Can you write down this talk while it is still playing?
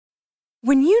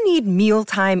When you need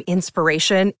mealtime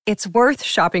inspiration, it's worth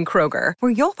shopping Kroger,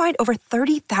 where you'll find over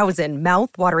 30,000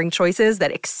 mouth-watering choices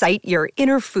that excite your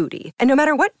inner foodie. And no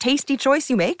matter what tasty choice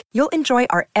you make, you'll enjoy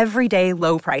our everyday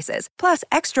low prices, plus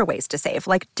extra ways to save,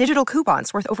 like digital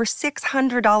coupons worth over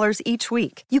 $600 each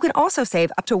week. You can also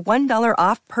save up to $1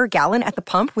 off per gallon at the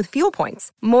pump with fuel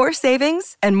points. More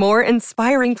savings and more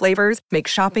inspiring flavors make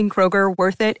shopping Kroger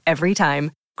worth it every time.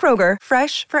 Kroger,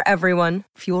 fresh for everyone.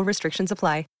 Fuel restrictions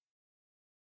apply.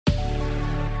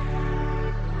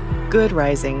 Good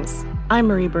risings. I'm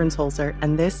Marie Burns-Holzer,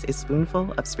 and this is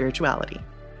Spoonful of Spirituality.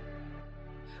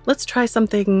 Let's try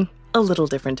something a little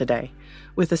different today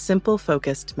with a simple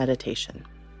focused meditation.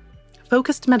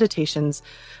 Focused meditations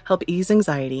help ease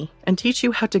anxiety and teach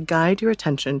you how to guide your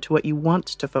attention to what you want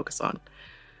to focus on,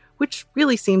 which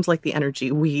really seems like the energy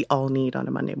we all need on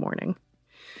a Monday morning.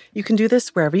 You can do this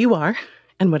wherever you are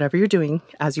and whatever you're doing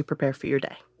as you prepare for your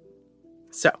day.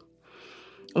 So,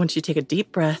 I want you to take a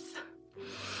deep breath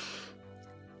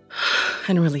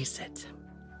and release it.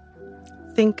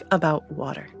 Think about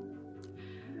water.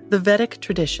 The Vedic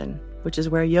tradition, which is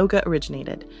where yoga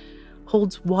originated,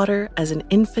 holds water as an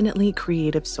infinitely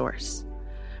creative source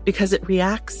because it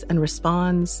reacts and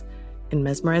responds in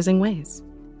mesmerizing ways.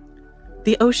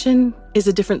 The ocean is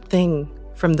a different thing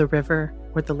from the river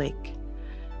or the lake,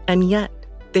 and yet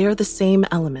they are the same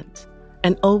element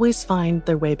and always find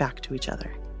their way back to each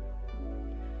other.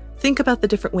 Think about the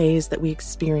different ways that we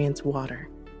experience water.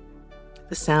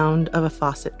 The sound of a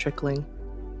faucet trickling,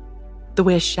 the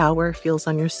way a shower feels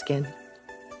on your skin,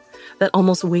 that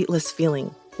almost weightless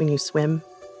feeling when you swim,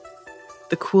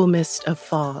 the cool mist of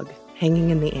fog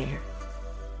hanging in the air,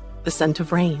 the scent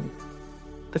of rain,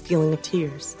 the feeling of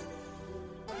tears.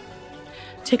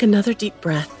 Take another deep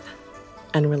breath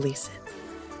and release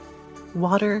it.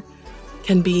 Water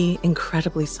can be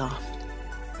incredibly soft.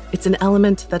 It's an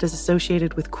element that is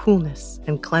associated with coolness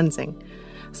and cleansing,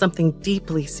 something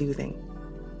deeply soothing.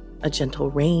 A gentle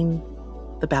rain,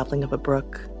 the babbling of a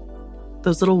brook,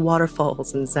 those little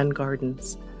waterfalls in Zen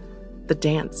gardens, the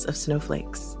dance of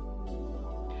snowflakes.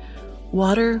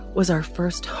 Water was our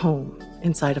first home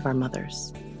inside of our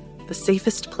mothers, the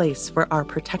safest place for our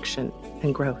protection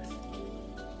and growth.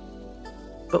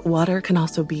 But water can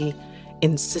also be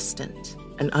insistent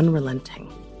and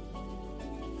unrelenting.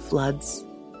 Floods,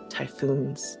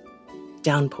 typhoons,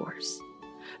 downpours,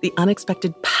 the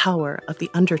unexpected power of the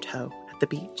undertow at the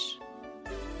beach.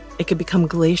 It could become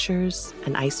glaciers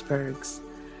and icebergs,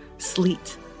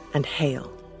 sleet and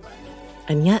hail.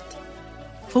 And yet,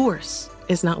 force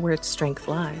is not where its strength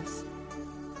lies.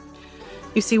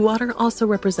 You see, water also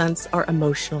represents our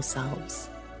emotional selves.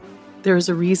 There is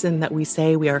a reason that we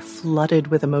say we are flooded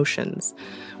with emotions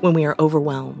when we are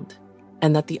overwhelmed,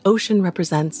 and that the ocean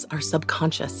represents our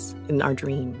subconscious in our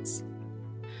dreams.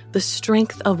 The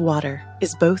strength of water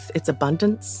is both its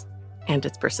abundance and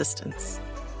its persistence.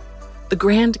 The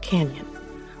Grand Canyon,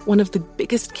 one of the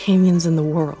biggest canyons in the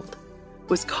world,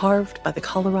 was carved by the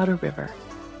Colorado River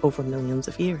over millions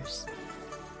of years.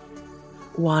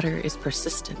 Water is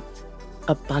persistent,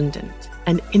 abundant,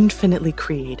 and infinitely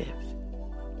creative.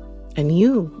 And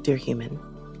you, dear human,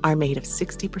 are made of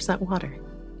 60% water.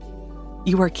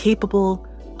 You are capable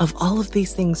of all of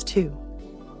these things too.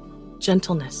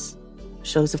 Gentleness,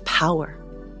 shows of power,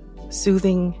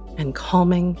 soothing and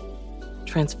calming,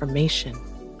 transformation,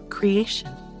 creation.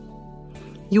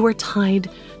 You are tied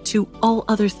to all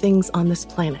other things on this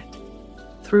planet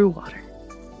through water.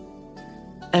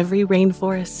 Every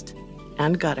rainforest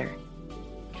and gutter,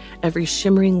 every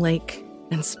shimmering lake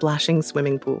and splashing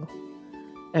swimming pool,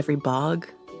 every bog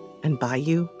and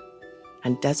bayou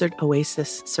and desert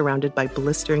oasis surrounded by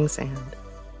blistering sand.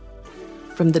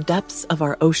 From the depths of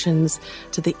our oceans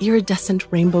to the iridescent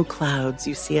rainbow clouds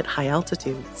you see at high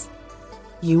altitudes,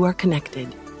 you are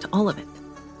connected to all of it.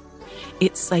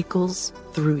 It cycles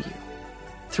through you,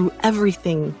 through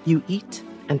everything you eat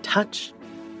and touch,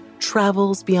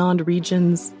 travels beyond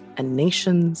regions and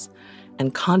nations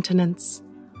and continents,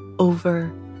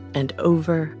 over and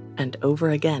over and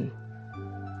over again.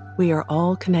 We are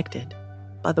all connected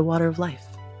by the water of life.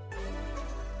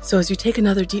 So as you take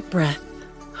another deep breath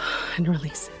and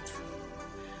release it,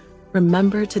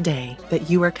 remember today that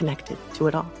you are connected to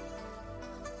it all.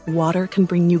 Water can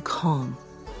bring you calm,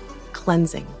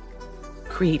 cleansing,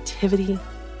 creativity,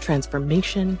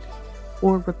 transformation,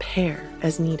 or repair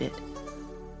as needed.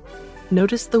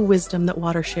 Notice the wisdom that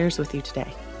water shares with you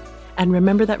today, and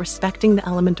remember that respecting the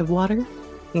element of water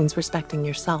means respecting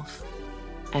yourself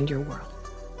and your world.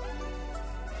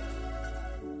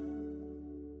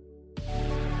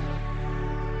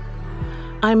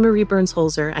 I'm Marie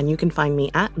Burns-Holzer, and you can find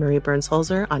me at Marie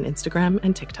Burns-Holzer on Instagram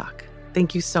and TikTok.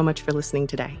 Thank you so much for listening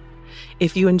today.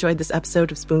 If you enjoyed this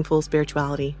episode of Spoonful of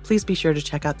Spirituality, please be sure to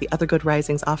check out the other Good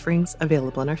Risings offerings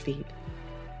available in our feed.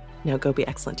 Now go be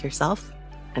excellent to yourself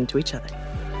and to each other.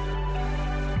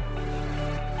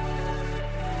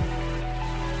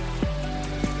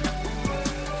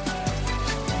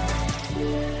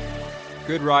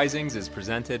 Good Risings is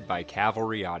presented by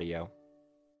Cavalry Audio.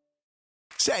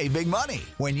 Save big money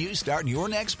when you start your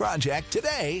next project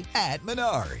today at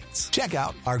Menards. Check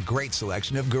out our great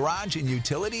selection of garage and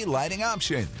utility lighting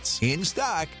options. In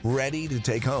stock, ready to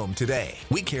take home today.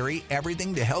 We carry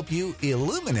everything to help you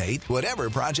illuminate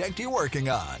whatever project you're working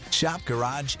on. Shop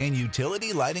garage and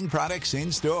utility lighting products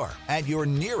in store at your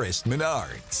nearest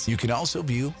Menards. You can also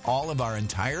view all of our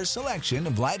entire selection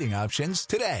of lighting options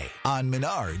today on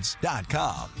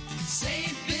Menards.com.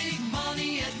 Save big